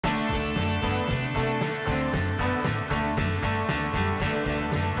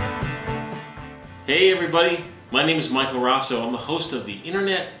Hey everybody, my name is Michael Rosso. I'm the host of the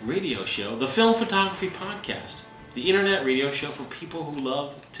internet radio show, the Film Photography Podcast. The internet radio show for people who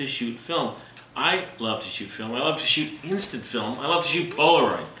love to shoot film. I love to shoot film. I love to shoot instant film. I love to shoot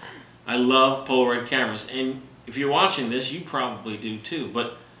Polaroid. I love Polaroid cameras. And if you're watching this, you probably do too.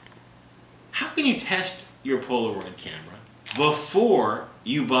 But how can you test your Polaroid camera before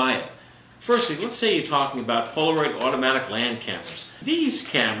you buy it? Firstly, let's say you're talking about Polaroid automatic land cameras. These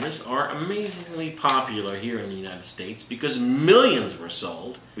cameras are amazingly popular here in the United States because millions were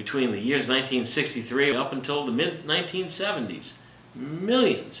sold between the years 1963 up until the mid-1970s.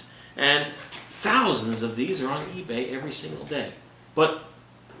 Millions. And thousands of these are on eBay every single day. But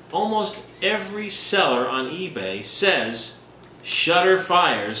almost every seller on eBay says shutter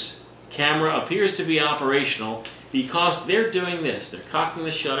fires, camera appears to be operational because they're doing this. They're cocking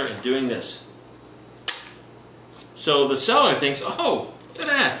the shutter and doing this. So the seller thinks, oh, look at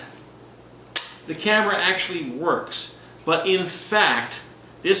that. The camera actually works. But in fact,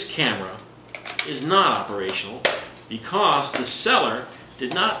 this camera is not operational because the seller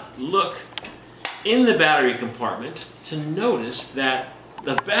did not look in the battery compartment to notice that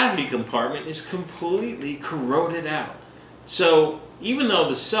the battery compartment is completely corroded out. So even though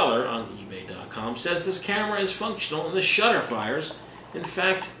the seller on eBay.com says this camera is functional and the shutter fires, in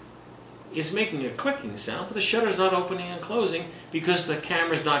fact, it's making a clicking sound, but the shutter is not opening and closing because the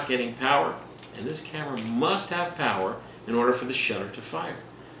camera is not getting power. And this camera must have power in order for the shutter to fire.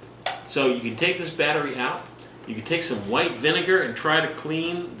 So you can take this battery out. You can take some white vinegar and try to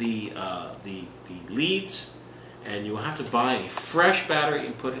clean the leads, and you'll have to buy a fresh battery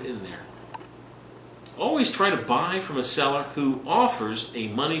and put it in there. Always try to buy from a seller who offers a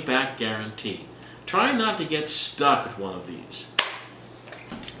money-back guarantee. Try not to get stuck with one of these.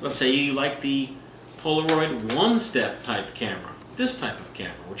 Let's say you like the Polaroid one-step type camera, this type of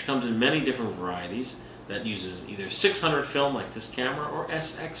camera, which comes in many different varieties that uses either 600 film like this camera or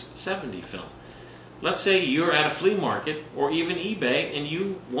SX70 film. Let's say you're at a flea market or even eBay and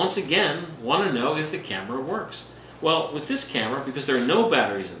you, once again, want to know if the camera works. Well, with this camera, because there are no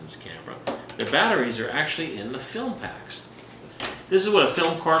batteries in this camera, the batteries are actually in the film packs. This is what a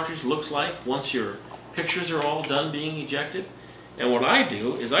film cartridge looks like once your pictures are all done being ejected. And what I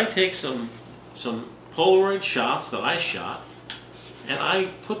do is I take some Polaroid shots that I shot and I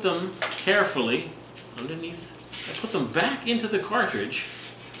put them carefully underneath. I put them back into the cartridge.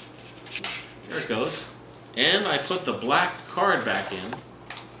 There it goes. And I put the black card back in.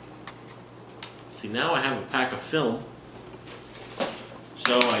 See, now I have a pack of film.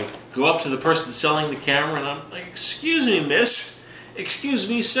 So I go up to the person selling the camera and I'm like, excuse me, miss. Excuse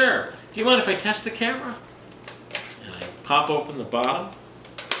me, sir. Do you mind if I test the camera? And I pop open the bottom,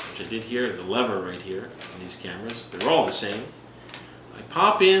 which I did here, the lever right here on these cameras. They're all the same. I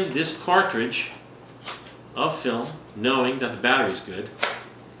pop in this cartridge of film, knowing that the battery's good.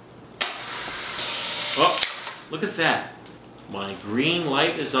 Oh, look at that. My green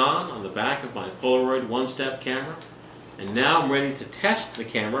light is on the back of my Polaroid one-step camera. And now I'm ready to test the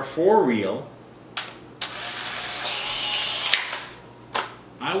camera for real.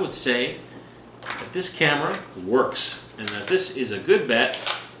 I would say that this camera works and that this is a good bet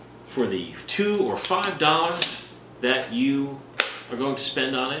for the $2 or $5 that you are going to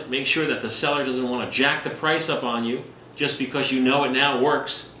spend on it. Make sure that the seller doesn't want to jack the price up on you just because you know it now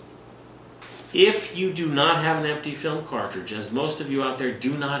works. If you do not have an empty film cartridge, as most of you out there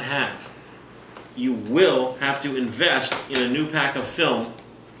do not have, you will have to invest in a new pack of film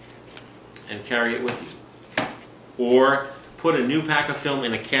and carry it with you. Or put a new pack of film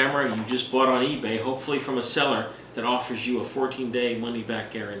in a camera you just bought on eBay, hopefully from a seller that offers you a 14-day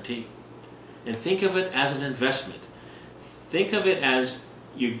money-back guarantee. And think of it as an investment. Think of it as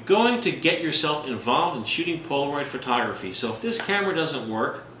you're going to get yourself involved in shooting Polaroid photography. So if this camera doesn't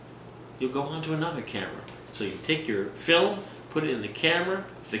work, you'll go on to another camera. So you take your film, put it in the camera.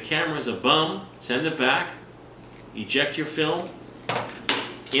 If the camera is a bum, send it back. Eject your film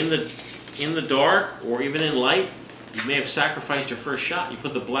in the dark or even in light. You may have sacrificed your first shot. You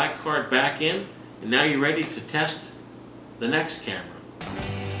put the black card back in, and now you're ready to test the next camera.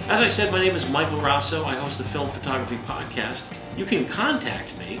 As I said, my name is Michael Rosso. I host the Film Photography Podcast. You can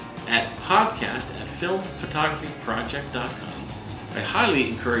contact me at podcast@filmphotographyproject.com. I highly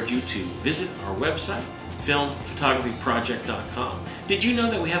encourage you to visit our website, filmphotographyproject.com. Did you know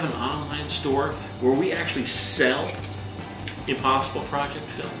that we have an online store where we actually sell Impossible Project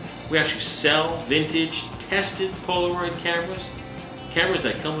film? We actually sell vintage, tested Polaroid cameras, cameras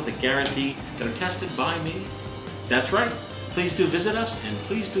that come with a guarantee that are tested by me. That's right. Please do visit us, and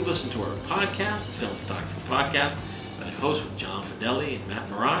please do listen to our podcast, the Film Photography Podcast, that I host with John Fideli and Matt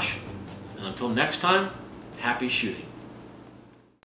Marash. And until next time, happy shooting.